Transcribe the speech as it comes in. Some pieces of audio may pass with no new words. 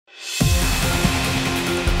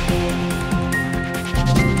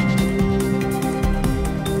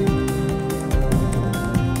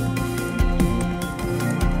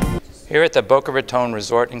Here at the Boca Raton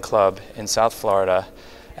Resort and Club in South Florida,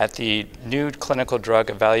 at the new Clinical Drug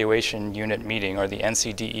Evaluation Unit meeting, or the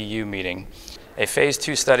NCDEU meeting, a Phase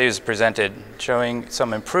 2 study was presented showing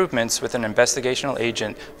some improvements with an investigational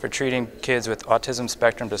agent for treating kids with autism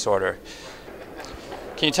spectrum disorder.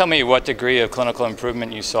 Can you tell me what degree of clinical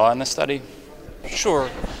improvement you saw in the study? Sure.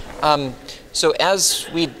 So as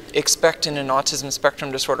we'd expect in an autism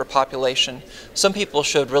spectrum disorder population, some people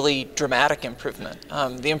showed really dramatic improvement.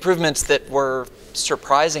 The improvements that were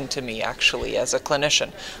surprising to me, actually, as a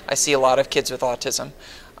clinician. I see a lot of kids with autism.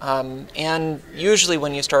 And usually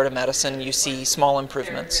when you start a medicine, you see small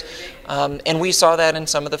improvements. And we saw that in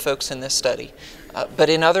some of the folks in this study. But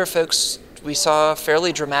in other folks, we saw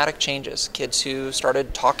fairly dramatic changes. Kids who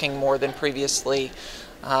started talking more than previously,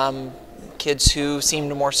 kids who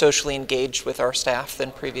seemed more socially engaged with our staff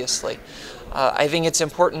than previously. I think it's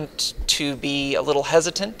important to be a little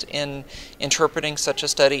hesitant in interpreting such a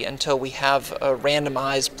study until we have a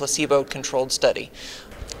randomized placebo-controlled study.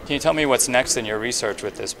 Can you tell me what's next in your research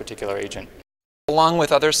with this particular agent? Along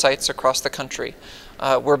with other sites across the country,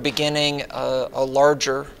 we're beginning a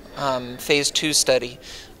larger Phase 2 study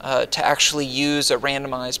to actually use a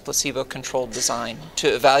randomized placebo-controlled design to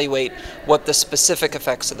evaluate what the specific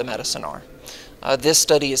effects of the medicine are. This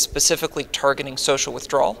study is specifically targeting social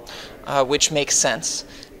withdrawal, which makes sense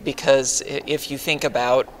because if you think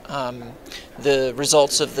about the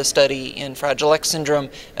results of the study in Fragile X syndrome,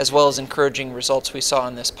 as well as encouraging results we saw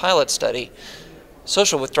in this pilot study,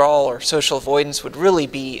 social withdrawal or social avoidance would really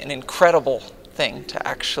be an incredible thing to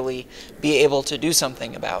actually be able to do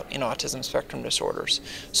something about in autism spectrum disorders.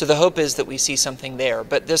 So the hope is that we see something there,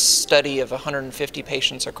 but this study of 150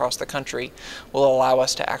 patients across the country will allow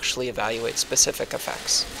us to actually evaluate specific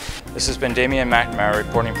effects. This has been Damian McNamara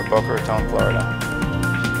reporting for Boca Raton, Florida.